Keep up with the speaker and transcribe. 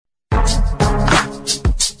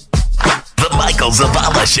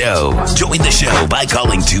Zavala Show. Join the show by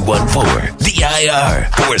calling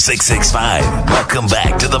 214-DIR-4665. Welcome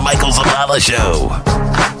back to the Michael Zavala Show.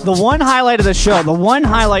 The one highlight of the show, the one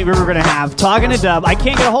highlight we were going to have, talking to Dub, I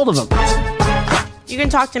can't get a hold of him. You can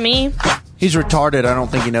talk to me. He's retarded. I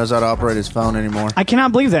don't think he knows how to operate his phone anymore. I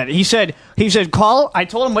cannot believe that. He said, call. I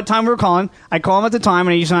told him what time we were calling. I call him at the time,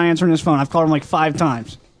 and he's not answering his phone. I've called him like 5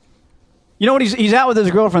 times. You know what? He's out with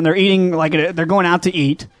his girlfriend. They're eating, they're going out to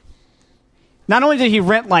eat. Not only did he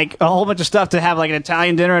rent, a whole bunch of stuff to have, an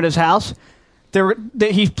Italian dinner at his house,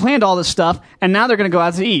 he planned all this stuff, and now they're going to go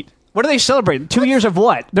out to eat. What are they celebrating? 2 years of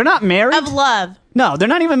what? They're not married? Of love. No, they're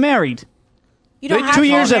not even married. You don't have to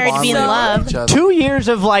be married to be in love. 2 years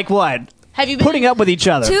of, what? Have you been putting up with each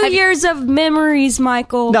other? 2 years of memories,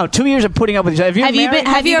 Michael. No, 2 years of putting up with each other. Have you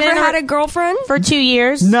ever had a girlfriend? For 2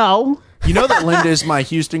 years? No. You know that Linda is my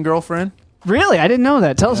Houston girlfriend? Really? I didn't know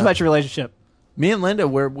that. Tell us about your relationship. Me and Linda,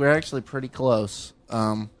 we're actually pretty close.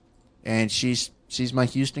 And she's my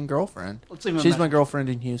Houston girlfriend. She's my girlfriend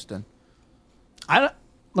in Houston. Let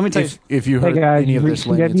me tell you. If you heard any of this,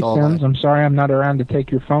 Linda, it's all lies. I'm sorry I'm not around to take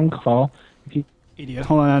your phone call. Idiot.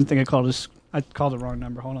 Hold on. I think I called the wrong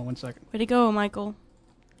number. Hold on 1 second. Way to go, Michael.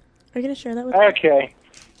 Are you going to share that with me? Okay.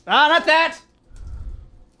 Not that.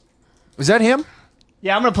 Was that him?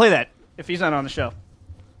 Yeah, I'm going to play that if he's not on the show.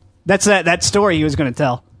 That's that story he was going to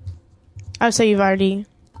tell. Oh, so you've already...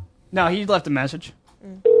 No, he left a message.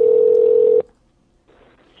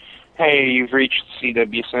 Hey, you've reached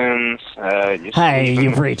CW Sims.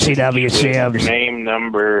 You've reached CW Sims. Name,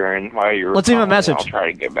 number, and why you're... Let's leave him a message. I'll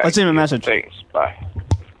try to get back. Let's leave him a message. Thanks. Bye.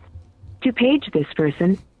 To page this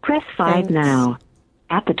person, press 5 now.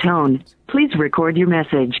 At the tone, please record your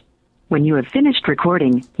message. When you have finished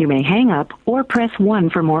recording, you may hang up or press 1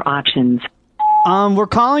 for more options. We're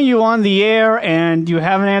calling you on the air, and you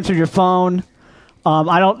haven't answered your phone.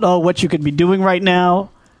 I don't know what you could be doing right now.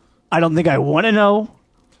 I don't think I want to know.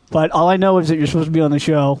 But all I know is that you're supposed to be on the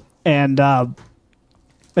show, and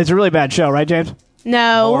it's a really bad show, right, James?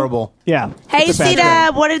 No. Horrible. Yeah. Hey,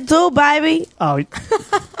 C-Dub, what it do, baby? Oh,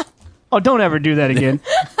 don't ever do that again.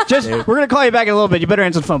 We're going to call you back in a little bit. You better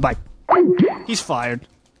answer the phone. Bye. He's fired.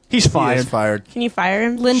 He is fired. Can you fire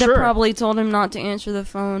him? Linda Sure. probably told him not to answer the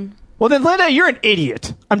phone. Well, then, Linda, you're an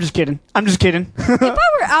idiot. I'm just kidding. If I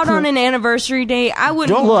were out on an anniversary date, I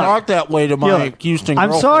wouldn't... Don't talk that way to my Houston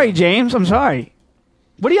girlfriend. I'm sorry, James. I'm sorry.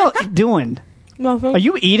 What are y'all doing? Nothing. Are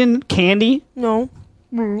you eating candy? No.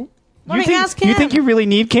 You think you really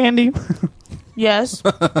need candy? Yes.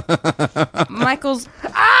 Michael's...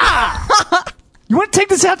 You want to take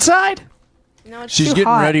this outside? No, it's She's too getting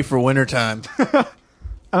hot. ready for wintertime.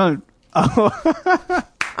 I'm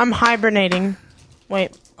hibernating.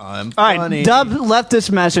 Wait. I'm All right, funny. Dub left this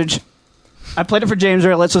message. I played it for James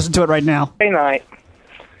there. Let's listen to it right now. Hey, night.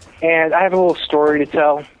 And I have a little story to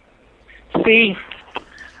tell. See,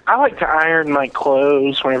 I like to iron my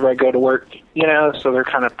clothes whenever I go to work, so they're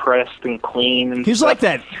kind of pressed and clean. And He's stuff. like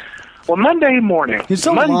that. Well, Monday morning. He's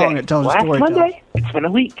so Monday, long it tells a last story. Monday, it's been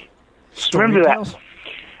a week. Remember that.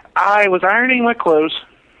 I was ironing my clothes,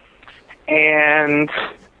 and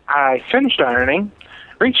I finished ironing,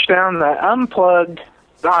 reached down and unplugged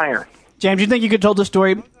the iron. James, you think you could tell the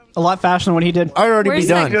story a lot faster than what he did? I already Where's be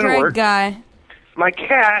done. that Greg guy? My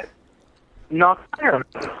cat knocked the iron.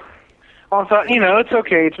 Well, I thought, it's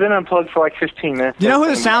okay. It's been unplugged for like 15 minutes. You know who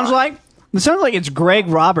this sounds like? It sounds like it's Greg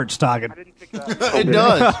Roberts talking. I didn't pick it up. It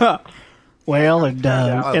does. Well, and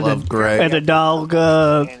I love Greg. And the dog.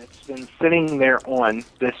 And it's been sitting there on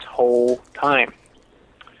this whole time.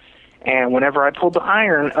 And whenever I pulled the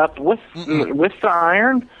iron up with the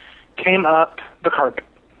iron, came up the carpet.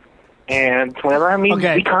 And whenever I mean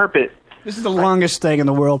the carpet, this is the longest thing in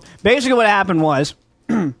the world. Basically, what happened was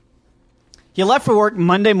he left for work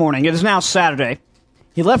Monday morning. It is now Saturday.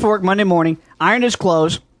 He left for work Monday morning, ironed his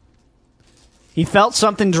clothes. He felt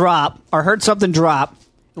something drop, or heard something drop,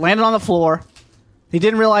 landed on the floor. He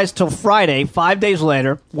didn't realize till Friday, 5 days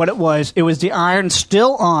later, what it was. It was the iron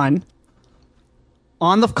still on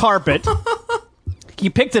the carpet. He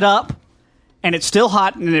picked it up, and it's still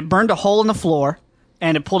hot, and it burned a hole in the floor,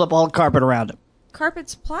 and it pulled up all the carpet around it.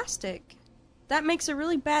 Carpet's plastic. That makes a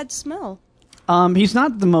really bad smell. He's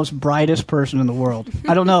not the most brightest person in the world.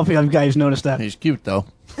 I don't know if you guys noticed that. He's cute, though.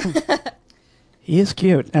 He is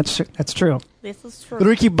cute. That's true. This is true.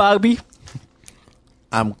 Ricky Bobby.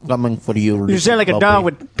 I'm coming for you. You sound like a dog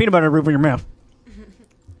with peanut butter root in your mouth.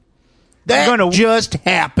 That just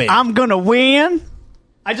happened. I'm going to win.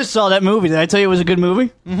 I just saw that movie. Did I tell you it was a good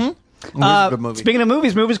movie? Mm-hmm. It was a good movie. Speaking of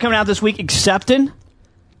movies coming out this week, Accepted.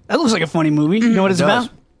 That looks like a funny movie. You know what it's about?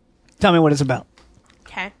 Tell me what it's about.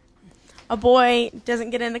 Okay. A boy doesn't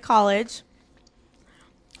get into college,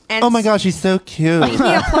 And Oh my gosh, he's so cute. He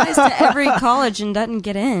applies to every college and doesn't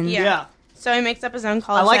get in. Yeah. So he makes up his own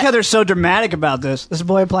college. I like how they're so dramatic about this. This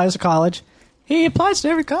boy applies to college. He applies to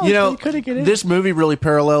every college. You know, but he couldn't get in. this movie really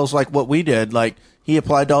parallels like what we did. Like he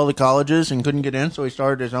applied to all the colleges and couldn't get in, so he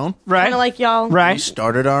started his own. Right. Kind of like y'all. We Right.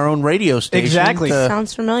 started our own radio station. Exactly.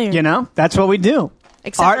 Sounds familiar. You know, that's what we do.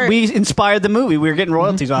 Except for- We inspired the movie. We were getting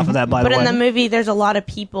royalties off of that, by But the way. in the movie, there's a lot of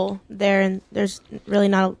people there, and there's really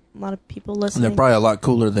not a lot of people And listening. they're probably a lot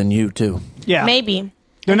cooler than you too. yeah. Maybe.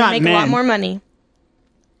 They're And not they make men. a lot more money.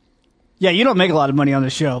 Yeah, you don't make a lot of money on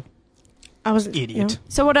this show. I was Idiot. you know.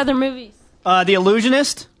 So what other movies? The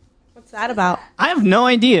Illusionist? What's that about? I have no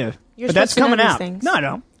idea. You're but that's supposed to know coming these out. things. No, I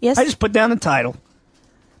don't. Yes? I just put down the title.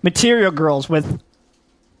 Material Girls with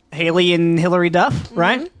Haley and Hillary Duff,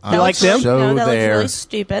 right? That You like looks them? So no, that there. looks really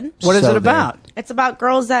stupid. What is So it about? It's about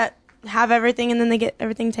girls that have everything and then they get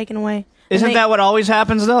everything taken away. Isn't And they- that what always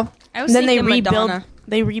happens, though? I was And then they thinking rebuild. Madonna.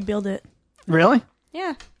 They rebuild it. Really?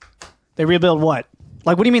 Yeah. They rebuild what?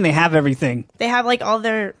 Like, what do you mean they have everything? They have like all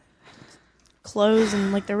their clothes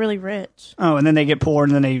and like they're really rich. Oh, and then they get poor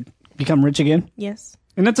and then they become rich again? Yes.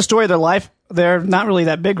 Isn't that the story of their life? They're not really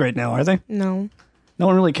that big right now, are they? No. No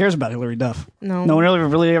one really cares about Hillary Duff. No. No one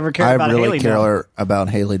really ever cares I about really Haley care now. about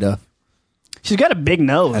Haley Duff, She's got a big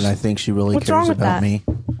nose. and I think she really What's wrong cares with about that? me,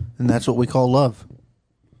 and that's what we call love.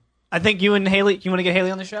 I think you and Haley, you want to get Haley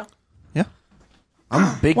on the show? Yeah, I'm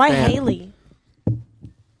a big Why fan. Haley?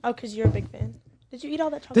 Oh, because you're a big fan. Did you eat all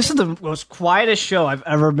that chocolate? This is the most quietest show I've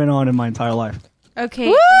ever been on in my entire life. Okay.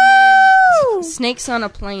 Woo! and then Snakes on a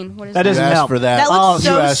Plane. What is That that? You doesn't asked help. for that. That looks you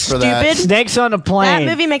so asked for that. stupid. Snakes on a That Plane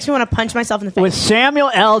movie makes me want to punch myself in the face. with Samuel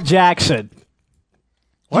L. Jackson.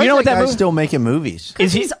 Why you know is what that guy movie? still making movies?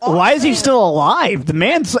 Is he? he's Why is he awesome. still alive? The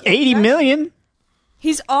man's 80 million.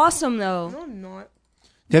 He's awesome though. No, I'm not.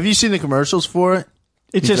 Have you seen the commercials for it?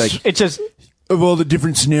 It's He's just, like- it's just, Of all the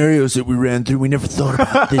different scenarios that we ran through, we never thought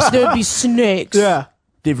about this. There'd be snakes. yeah.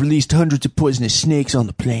 They've released hundreds of poisonous snakes on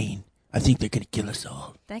the plane. I think they're going to kill us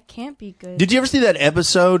all. That can't be good. Did you ever see that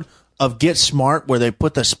episode of Get Smart where they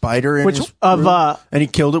put the spider in Which his of, room and he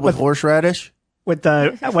killed it with horseradish? With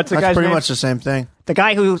the what's the That's guy's pretty name? much the same thing. The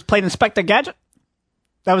guy who played Inspector Gadget.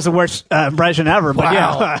 That was the worst impression ever. But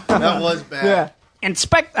yeah, that was bad. yeah.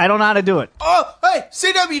 Inspect. I don't know how to do it. Oh, hey,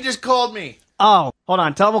 CW just called me. Oh, hold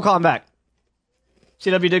on. Tell him we'll call him back.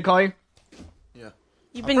 CW did call you.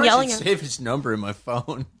 You've been yelling at Save his number in my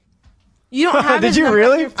phone. You don't have Did his you number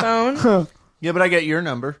really? on your phone? Yeah, but I got your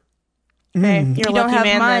number. Hey, you're a you don't lucky have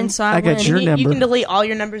man, mine, then. so I, I got win. your You number. can delete all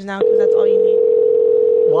your numbers now because that's all you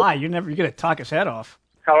need. Why? You're gonna talk his head off.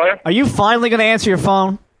 Hello? Are you finally gonna answer your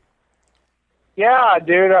phone? Yeah,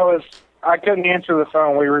 dude, I couldn't answer the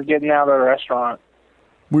phone. We were getting out of the restaurant.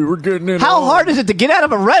 We were getting it. How hard is it to get out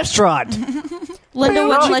of a restaurant? Linda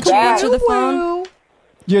wouldn't let you answer the phone.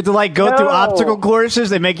 You have to like go through No. obstacle courses.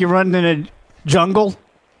 They make you run in a jungle.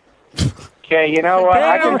 Okay, you know what?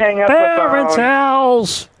 I can hang up Parents' the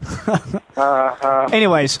house. phone.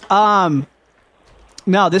 Anyways,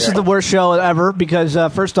 no, this is the worst show ever because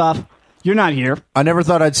first off, you're not here, I never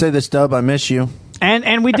thought I'd say this, Dub. I miss you.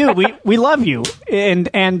 and we do we love you, and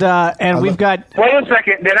we've got Wait a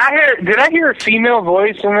second. Did I hear a female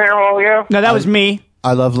voice in there a while ago? no, that was me.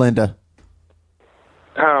 I love Linda.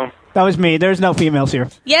 Oh. That was me. There's no females here.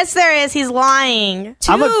 Yes, there is. He's lying.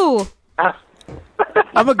 Two.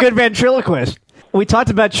 I'm a good ventriloquist. We talked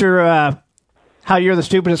about your how you're the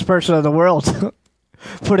stupidest person in the world,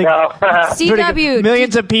 putting No. CW.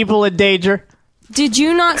 millions of people in danger. Did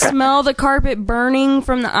you not smell the carpet burning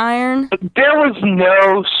from the iron? There was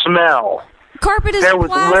no smell. Carpet is There was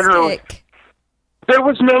literally- plastic. There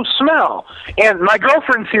was no smell. And my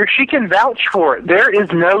girlfriend's here. She can vouch for it. There is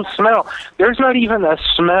no smell. There's not even a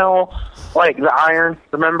smell like the iron,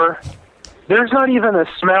 remember? There's not even a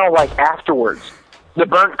smell like afterwards. The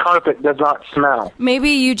burnt carpet does not smell.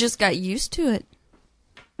 Maybe you just got used to it.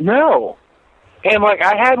 No. And like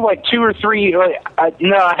I had like two or three.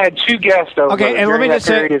 I had two guests over. Okay, and let during me that just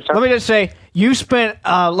say, period of time. let me just say, you spent.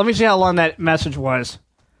 Let me see how long that message was.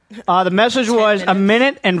 The message was a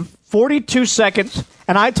minute and 42 seconds,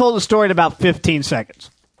 and I told the story in about 15 seconds.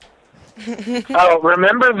 Oh,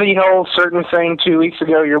 remember the whole certain thing 2 weeks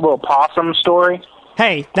ago? Your little possum story.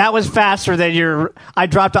 Hey, that was faster than your. I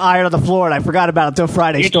dropped the iron on the floor and I forgot about it until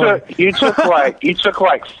Friday story. You took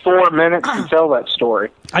like 4 minutes to tell that story.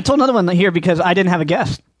 I told another one here because I didn't have a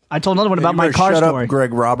guest. I told another one about You my better car shut story. up,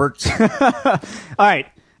 Greg Roberts. All right,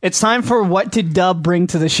 it's time for what did Dub bring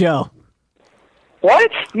to the show?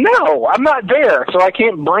 What? No, I'm not there, so I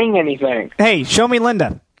can't bring anything. Hey, show me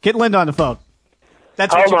Linda. Get Linda on the phone.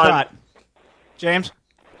 That's what Hold you on. got. James,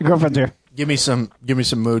 your girlfriend's here. give me some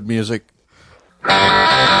mood music.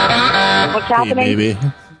 What's happening? Hey, baby.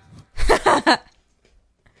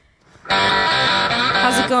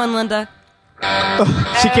 How's it going, Linda?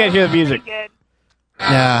 She can't hear the music. Good.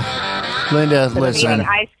 Yeah. Linda, Eating listen.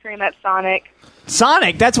 ice cream at Sonic.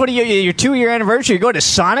 Sonic? That's what your 2-year anniversary. You're going to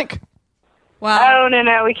Sonic? Wow. Oh,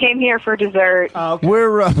 no. We came here for dessert. Oh, okay.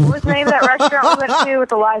 We're What was the name of that restaurant we went to with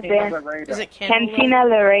the live band? Is it Cantina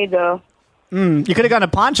Laredo. You could have gone to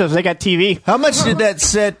Poncho's. They got TV. How much did that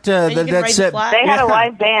set? And you can raise the flag. They had a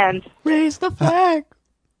live band. Raise the flag.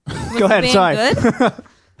 Go ahead. band Sorry. good?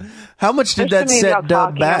 How much did that There's too many set y'all Dub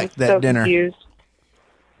talking. back I'm that so dinner? confused.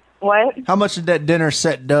 What? How much did that dinner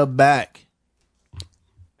set Dub back?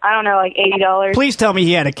 I don't know, like $80. Please tell me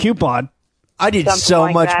he had a coupon. I did Something so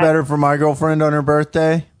like much that. better for my girlfriend on her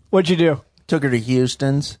birthday. What'd you do? Took her to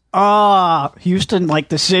Houston's. Houston, like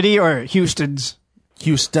the city, or Houston's?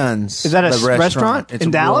 Houston's. Is that a the restaurant in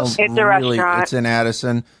Dallas? It's a restaurant. It's in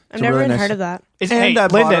Addison. I've never even heard of that.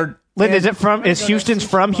 Linda, is Houston's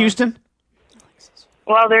from Houston?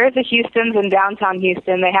 Well, there is a Houston's in downtown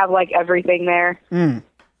Houston. They have, like, everything there.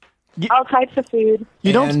 All types of food.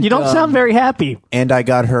 You don't sound very happy. And I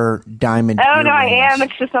got her diamond Oh, no, I earrings. am.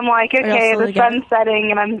 It's just I'm like, okay, the sun's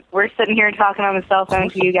setting, and we're sitting here talking on the cell phone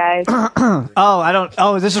to you guys.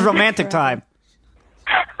 This is romantic time.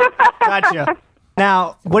 Gotcha.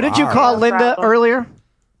 Now, what did you call Linda earlier?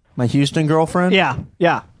 My Houston girlfriend? Yeah.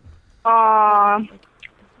 Aw,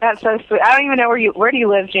 that's so sweet. I don't even know where do you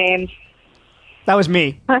live, James? That was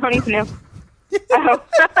me. I don't even know.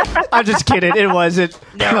 I'm just kidding. It wasn't.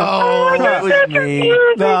 No, that was me.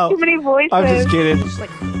 No. Too many voices. I'm just kidding.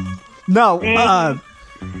 No.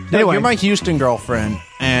 Anyway, you're my Houston girlfriend,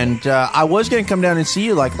 and I was going to come down and see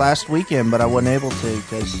you like last weekend, but I wasn't able to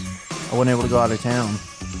because I wasn't able to go out of town.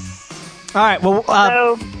 All right.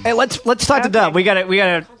 Well, hey, let's talk to Dub. We gotta go a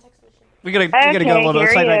little bit.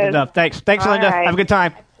 Let's talk to Dub. Thanks, All Linda. right. Have a good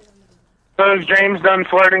time. So is James done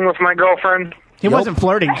flirting with my girlfriend? He wasn't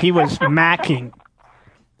flirting. He was macking.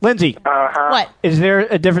 Lindsay. What? Is there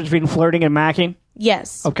a difference between flirting and macking?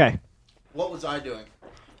 Yes. Okay. What was I doing?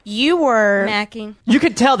 You were macking. You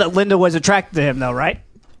could tell that Linda was attracted to him, though, right?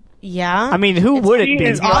 Yeah. I mean, who wouldn't be?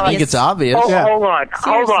 it's obvious. I think it's obvious. Oh, Yeah.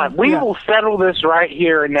 Hold on. We will settle this right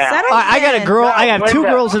here and now. I got a girl. I have two Linda.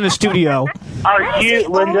 girls in the studio. Are you,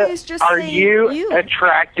 Linda? Are you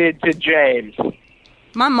attracted to James?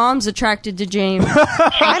 My mom's attracted to James.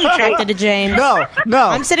 I'm attracted to James. No.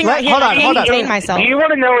 I'm sitting right here. I can't contain myself. Do you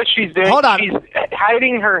want to know what she's doing? Hold on. She's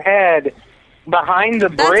hiding her head behind the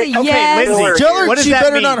That's brick. a yes. Lindsay, Tell her what does she that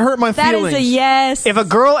better mean? not hurt my That feelings. is a yes.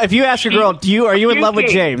 If you ask a girl, are you in love with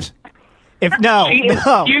puking. James? If no, She is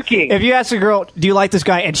puking. If you ask a girl, do you like this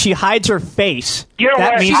guy, and she hides her face, You know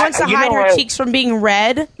that what? means She wants to You hide know her what? cheeks from being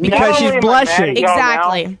red. because Not she's only am I blushing. mad at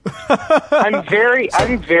y'all Exactly.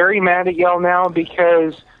 I'm very mad at y'all now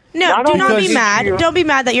because No, do not only be did mad. you- Don't be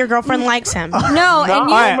mad that your girlfriend likes him. no, Not and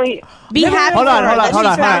you. only, Be happy Hold for on, her that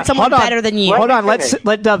she's found someone hold on. better than you. Hold on, Let me finish.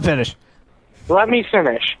 let Dub finish. let me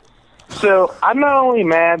finish. So I'm not only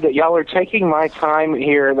mad that y'all are taking my time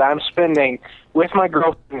here that I'm spending with my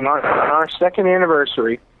girlfriend on our second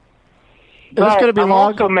anniversary. this gonna be I'm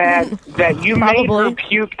long? also mad that you made her Probably.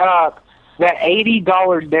 puke up that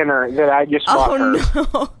 $80 dinner that I just bought her. Oh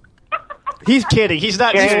no. He's kidding. He's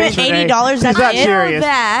not You serious. spent Renee. $80 He's that not day? serious.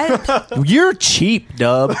 That. You're cheap,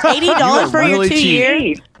 Dub. $80 for your really 2 cheap.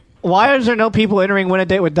 years. Why is there no people entering Win a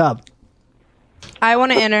Date with Dub? I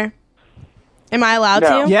want to enter. Am I allowed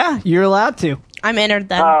No. to? Yeah, you're allowed to. I'm entered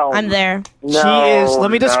then. Oh. I'm there. She is. Let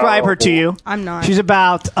me describe her to you. I'm not. She's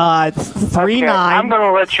about 3'9". Okay, I'm going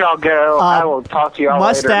to let y'all go. I will talk to y'all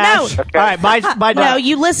mustache. later. All right, bye, No, Dub.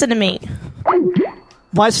 you listen to me.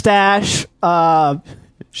 Mustache.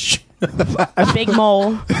 Big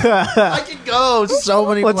mole. I could go so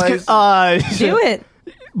many Let's places. get, Do it.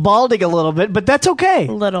 balding a little bit, but that's okay.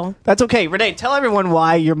 Little. That's okay. Renee, tell everyone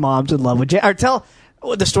why your mom's in love with James. Or tell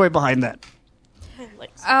the story behind that.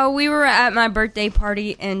 We were at my birthday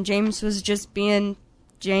party, and James was just being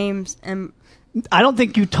James. And I don't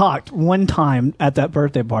think you talked one time at that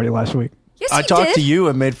birthday party last week. yes, I he talked did. to you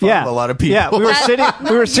and made fun of a lot of people. Yeah, we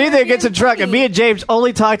were sitting there against a truck, and me and James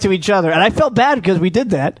only talked to each other, and I felt bad because we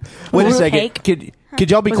did that. Wait a Was it second. cake? Could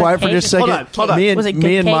y'all be Was it quiet for cake? just a second? Hold on. Was it good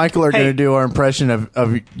Me and cake? Michael are Hey. going to do our impression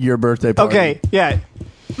of your birthday party. Okay, yeah.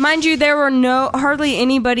 Mind you, there were hardly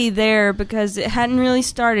anybody there because it hadn't really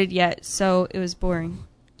started yet, so it was boring.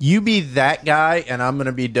 You be that guy, and I'm going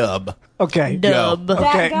to be Dub. Okay. Dub.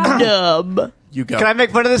 Okay. Dub. You go. Can I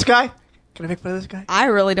make fun of this guy? Can I make fun of this guy? I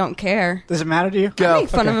really don't care. Does it matter to you? Go. I make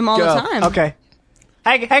fun of him all Go. the time. Okay.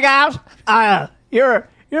 Hey guys. You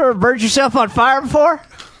ever burned yourself on fire before?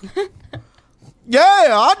 Yeah,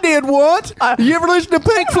 I did once. You ever listen to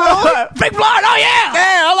Pink Floyd? Pink Floyd, oh yeah!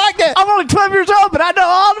 Yeah, I like that. I'm only 12 years old, but I know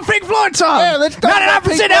all the Pink Floyd songs. Yeah, let's talk about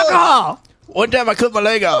Pink 99% Floyd. alcohol. One time I cut my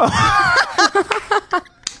leg off.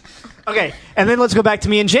 Okay, and then let's go back to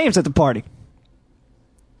me and James at the party.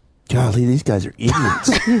 Golly, these guys are idiots.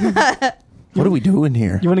 What are we doing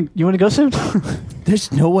here? You want to go soon?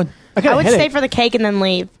 There's no one. I would stay for the cake and then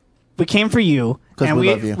leave. We came for you. Because we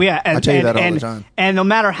love you. Yeah, I tell you that all the time. And no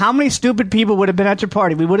matter how many stupid people would have been at your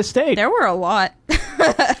party, we would have stayed. There were a lot.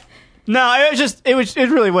 No, it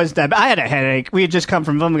really was that bad. I had a headache. We had just come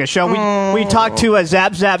from filming a show. We talked to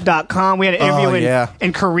zapzap.com. We had an interview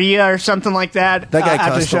in Korea or something like that. That guy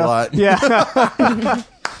after the cussed show. a lot. Yeah.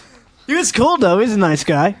 He was cool, though. He was a nice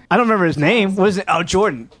guy. I don't remember his name. What was it? Oh,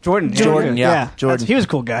 Jordan. Jordan, yeah. Jordan. He was a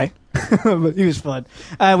cool guy. But he was fun.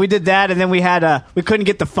 We did that, and then we had we couldn't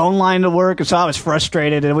get the phone line to work, and so I was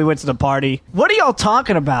frustrated, and we went to the party. What are y'all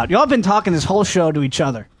talking about? Y'all have been talking this whole show to each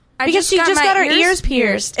other. Because she just got her ears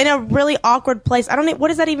pierced in a really awkward place. I don't know.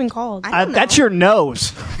 What is that even called? That's your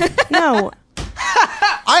nose. No.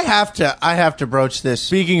 I have to broach this.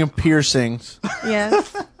 Speaking of piercings,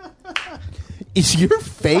 Yes. is your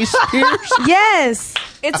face pierced? Yes.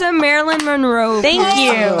 It's a Marilyn Monroe. Thank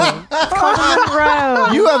you. It's called a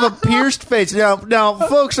Monroe. You have a pierced face. Now,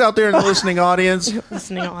 folks out there in the listening audience,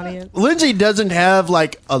 Lindsay doesn't have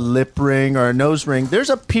like a lip ring or a nose ring.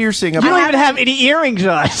 There's a piercing. You don't even have any earrings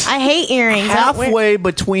on. I hate earrings. Halfway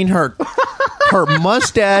between her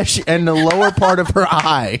mustache and the lower part of her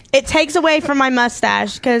eye. It takes away from my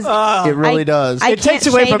mustache because It really does. I It takes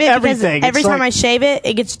away from everything. Every It's time like- I shave it,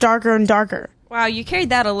 it gets darker and darker. Wow, you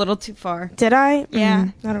carried that a little too far. Did I? Yeah.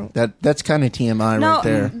 I don't. That's kind of TMI right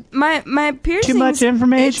there. My piercing. Too much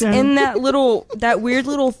information. It's in that weird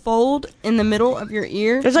little fold in the middle of your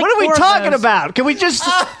ear. There's like What are we 4 of talking those. about? Can we just...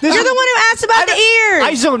 You're the one who asked about the ears.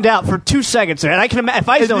 I zoned out for 2 seconds there, and I can imagine if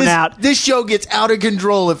I zone out... This show gets out of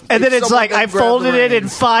control And then it's someone like I doesn't grab folded the it in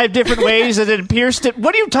reins. 5 different ways and then pierced it.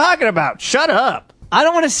 What are you talking about? Shut up. I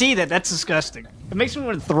don't want to see that. That's disgusting. It makes me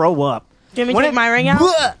want to throw up. Do you want me When to take my ring out?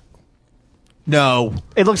 Blech. No.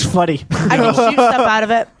 It looks funny. I can shoot stuff out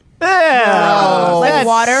of it. Yeah. Like That's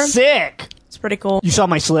water. Sick. It's pretty cool. You saw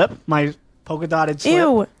my slip? My polka dotted slip?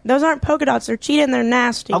 Ew, those aren't polka dots. They're cheating. They're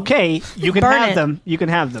nasty. Okay, you can Burn have it. them. You can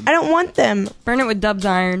have them. I don't want them. Burn it with Dub's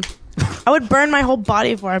iron. I would burn my whole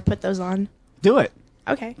body before I put those on. Do it.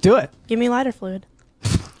 Okay. Do it. Give me lighter fluid.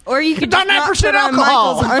 Or you could just not 99% put on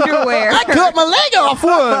alcohol. Michael's underwear. I cut my leg off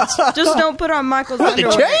once. Just don't put on Michael's With the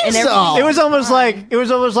underwear. and chainsaw. It was almost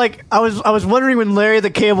like I was wondering when Larry the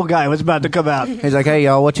Cable Guy was about to come out. He's like, hey,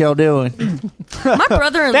 y'all, what y'all doing? My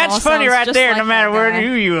brother-in-law That's funny sounds right just there, like no matter that where guy.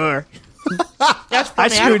 who you are. That's I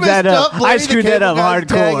funny. screwed that up. I screwed that up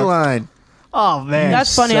hardcore. Tagline. Oh man,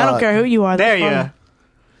 That's funny. I don't care who you are. there That's you funny. go.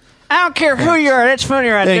 I don't care who you are. That's funny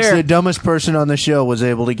right Thanks. there. The dumbest person on the show was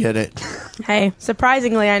able to get it. Hey,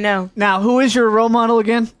 surprisingly, I know. Now, who is your role model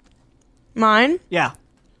again? Mine, Yeah,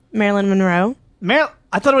 Marilyn Monroe. I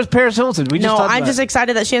thought it was Paris Hilton. We just No, talked I'm about just it.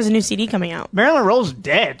 excited that she has a new CD coming out. Marilyn Monroe's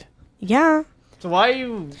dead. Yeah. So why are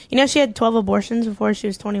you? You know she had 12 abortions before she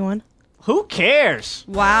was 21. Who cares?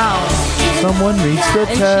 Wow. Someone reads the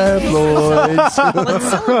And tabloids. Let's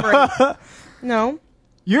celebrate. No.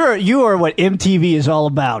 You are what MTV is all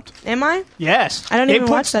about. Am I? Yes, I don't they even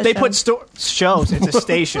put, watch that They show. put shows. It's a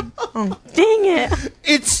station. Oh, dang it.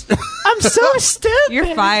 It's. I'm so stupid.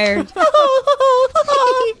 You're fired.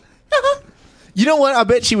 You know what? I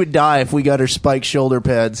bet she would die if we got her spiked shoulder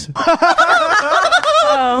pads.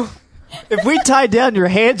 Oh. If we tied down your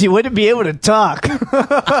hands, you wouldn't be able to talk.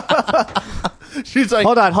 She's like,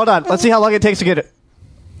 Hold on. Let's see how long it takes to get it.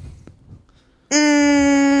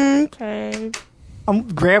 Okay.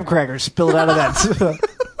 Graham crackers. Spill it out of that.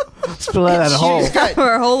 Spill it out of that hole.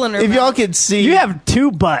 Or a hole in her if mouth. y'all could see. You have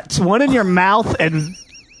 2 butts. One in your mouth and...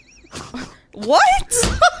 What?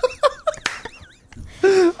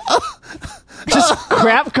 Just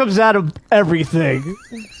crap comes out of everything.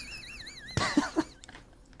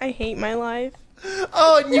 I hate my life.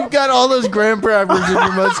 Oh, and you've got all those graham crackers in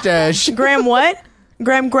your mustache. Graham what?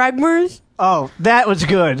 Graham Gragmers? Oh, that was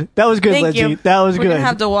good. That was good, Thank Lindsay. you. That was We're good. gonna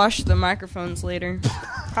have to wash the microphones later.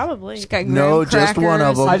 Probably. Just got No, graham just one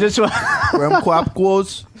of crackers. them. I just... Graham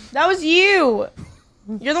quapquos. That was you.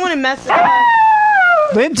 You're the one who messed it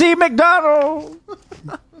up. Lindsay McDonald.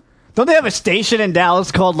 Don't they have a station in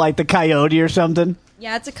Dallas called like the Coyote or something?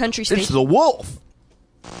 Yeah, it's a country station. It's the wolf.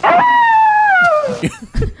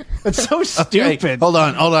 It's so stupid. Okay, hold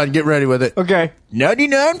on. Get ready with it. Okay.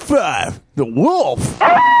 99.5. The wolf.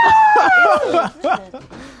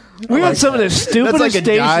 We had some of the stupidest That's like a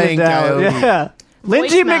stations dying in Dallas. coyote. Yeah.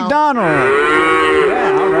 Lindsay Voicemail. McDonald.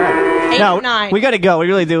 Yeah, all right. No, 9. we got to go. We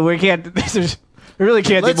really do. We can't. We really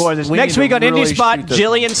can't do more of this. Next week on Indie Spot,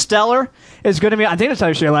 Jillian Stellar is going to be. I think that's how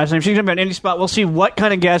you say her last name. She's going to be on Indie Spot. We'll see what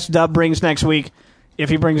kind of guest Dub brings next week, if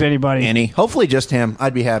he brings anybody. Any. Hopefully just him.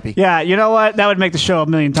 I'd be happy. Yeah, you know what? That would make the show a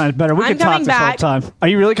million times better. We I'm can talk coming this whole back. time. Are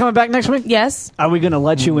you really coming back next week? Yes. Are we going to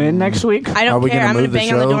let you in next week? I don't care. I'm going to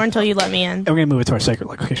bang on the door until you let me in. And we're going to move it to our secret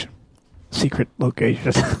location. Secret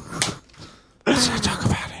location. Let's talk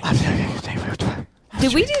about it.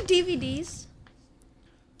 Did we do DVDs?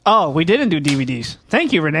 Oh, we didn't do DVDs.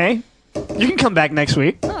 Thank you, Renee. You can come back next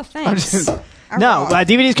week. Oh, thanks. No,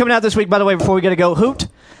 DVD's coming out this week, by the way, before we got to go. Hoot.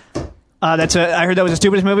 I heard that was the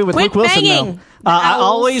stupidest movie with Luke Wilson, though. I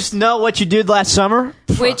Always Know What You Did Last Summer.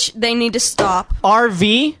 Which they need to stop.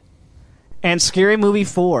 RV and Scary Movie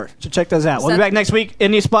 4. So check those out. We'll be back next week.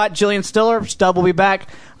 Indie Spot, Jillian Stiller. Stub will be back.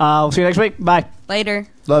 We'll see you next week. Bye. Later.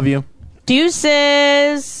 Love you.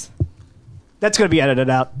 Deuces. That's going to be edited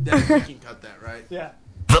out. You can cut that, right? Yeah.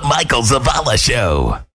 The Michael Zavala Show.